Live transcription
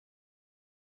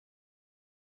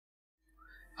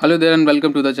Hello there and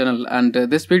welcome to the channel, and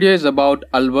this video is about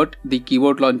Albert, the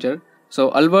keyboard launcher.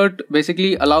 So Albert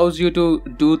basically allows you to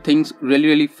do things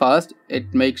really fast.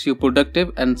 It makes you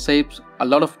productive and saves a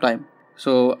lot of time.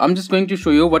 So I'm just going to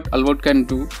show you what Albert can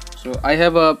do. So I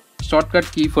have a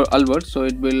shortcut key for Albert, so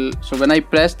when I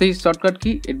press the shortcut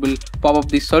key, it will pop up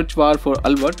the search bar for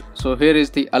Albert. So here is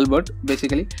the Albert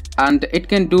basically, and it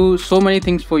can do so many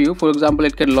things for you. For example,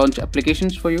 it can launch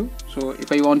applications for you. So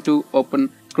if I want to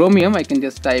open Chromium, I can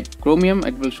just type Chromium,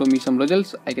 it will show me some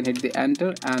results. I can hit the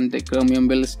enter and the Chromium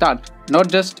will start. Not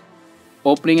just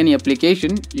opening any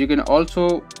application, you can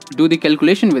also do the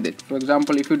calculation with it. For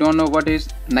example, if you don't know what is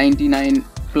 99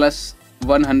 plus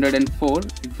 104,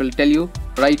 it will tell you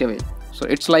right away. So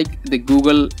it's like the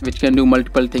Google, which can do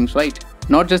multiple things, right?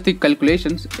 Not just the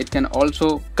calculations, it can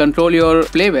also control your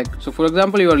playback. So for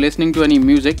example, you are listening to any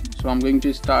music. So I'm going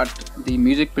to start the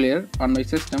music player on my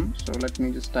system. So let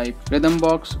me just type rhythm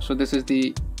box. So here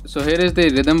is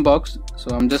the rhythm box.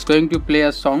 So I'm just going to play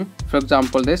a song. For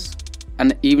example, this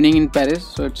An Evening in Paris.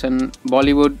 So it's an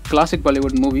classic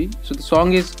Bollywood movie. So the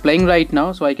song is playing right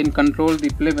now, so I can control the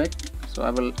playback. So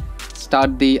I will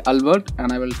start the Albert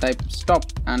and I will type stop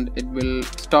and it will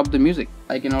stop the music.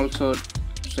 I can also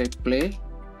say play,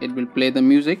 it will play the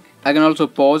music. I can also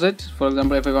pause it. For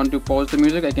example, if I want to pause the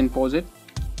music, I can pause it.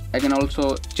 I can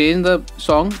also change the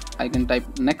song. I can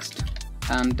type next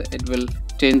and it will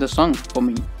change the song for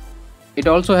me. It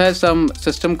also has some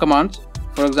system commands.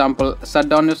 For example, shut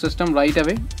down your system right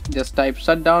away. Just type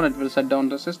shut down, it will shut down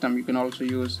the system. You can also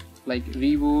use like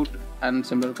reboot and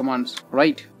similar commands,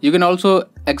 right? You can also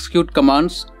execute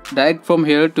commands direct from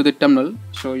here to the terminal.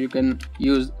 So you can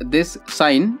use this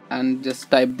sign and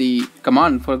just type the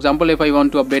command. For example, if I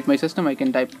want to update my system, I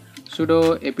can type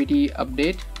sudo apt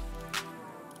update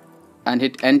and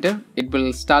hit enter. It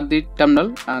will start the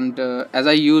terminal, and as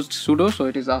I used sudo, so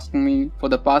it is asking me for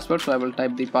the password, so I will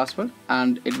type the password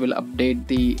and it will update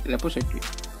the repository.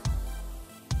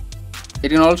 It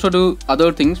can also do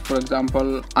other things. For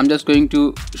example, I'm just going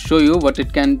to show you what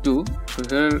it can do. So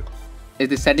here is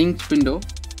the settings window.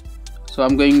 So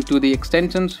I'm going to the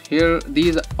extensions. Here,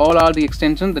 these all are the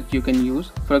extensions that you can use.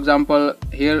 For example,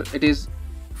 here it is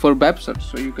for web search.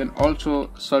 So you can also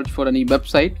search for any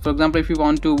website. For example, if you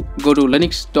want to go to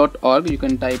linux.org, you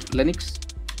can type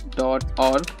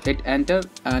linux.org, hit enter,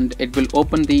 and it will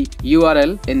open the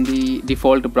URL in the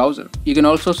default browser. You can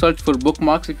also search for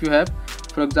bookmarks if you have.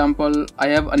 For example, I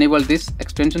have enabled this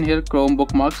extension here, Chrome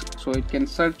bookmarks, so it can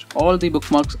search all the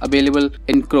bookmarks available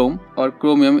in Chrome or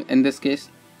Chromium in this case.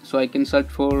 So I can search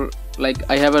for, like,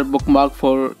 I have a bookmark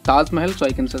for Taj Mahal, so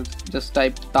I can just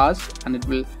type Taj and it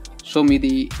will show me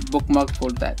the bookmark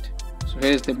for that. So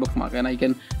here is the bookmark and I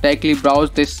can directly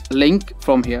browse this link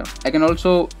from here. I can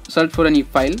also search for any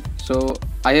file. So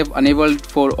I have enabled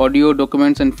for audio,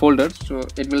 documents and folders, so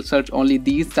it will search only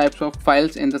these types of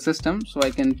files in the system. So I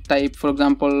can type, for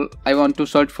example, I want to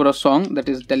search for a song that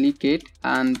is delicate,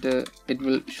 and it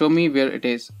will show me where it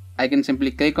is. I can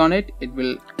simply click on it, it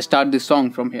will start the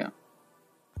song from here.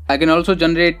 I can also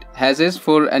generate hashes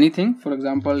for anything. For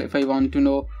example, if I want to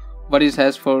know what is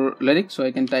hash for Linux, so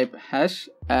I can type hash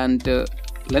and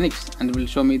Linux and it will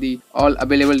show me the all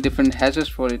available different hashes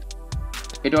for it.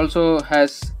 It also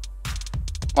has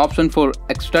option for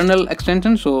external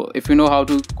extensions. So if you know how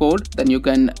to code, then you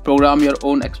can program your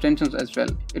own extensions as well.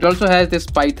 It also has this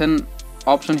Python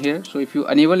option here. So if you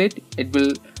enable it, it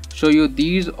will show you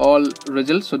these all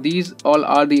results. So these all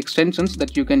are the extensions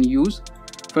that you can use.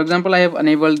 For example, I have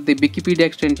enabled the Wikipedia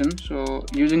extension. So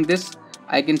using this,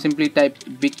 I can simply type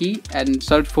wiki and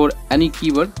search for any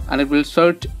keyword and it will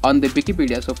search on the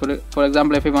Wikipedia. So for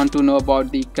example, if I want to know about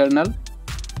the kernel,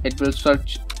 it will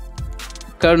search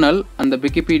kernel on the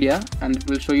Wikipedia and it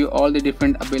will show you all the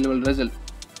different available results,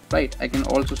 right? I can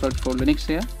also search for Linux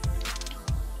here.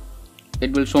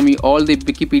 It will show me all the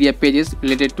Wikipedia pages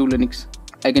related to Linux.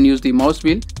 I can use the mouse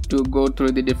wheel to go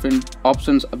through the different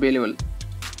options available.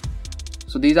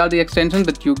 So these are the extensions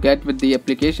that you get with the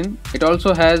application. It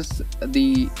also has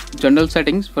the general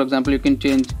settings. For example, you can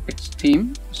change its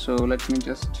theme. So let me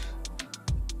just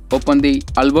open the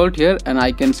Albert here and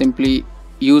I can simply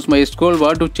use my scroll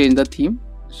bar to change the theme.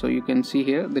 So you can see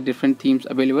here the different themes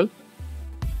available.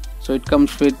 So it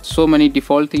comes with so many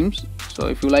default themes. So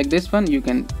if you like this one, you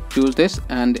can choose this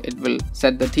and it will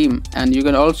set the theme, and you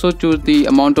can also choose the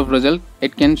amount of result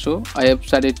it can show. I have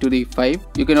set it to the 5.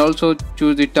 You can also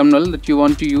choose the terminal that you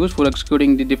want to use for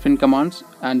executing the different commands,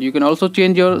 and you can also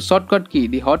change your shortcut key,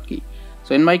 the hotkey.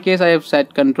 So in my case, I have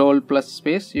set Control plus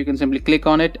space. You can simply click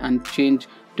on it and change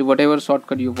to whatever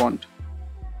shortcut you want.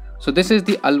 So this is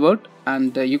the Albert.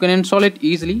 and you can install it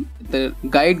easily. The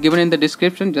guide given in the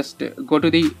description, just go to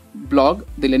the blog,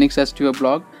 the Linux S2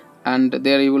 blog, and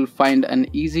there you will find an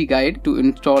easy guide to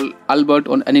install Albert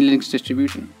on any Linux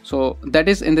distribution. So that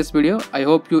is in this video. I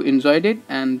hope you enjoyed it,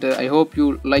 and I hope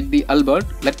you like the Albert.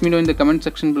 Let me know in the comment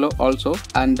section below also,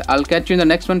 and I'll catch you in the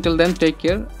next one. Till then, take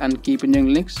care and keep enjoying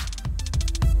Linux.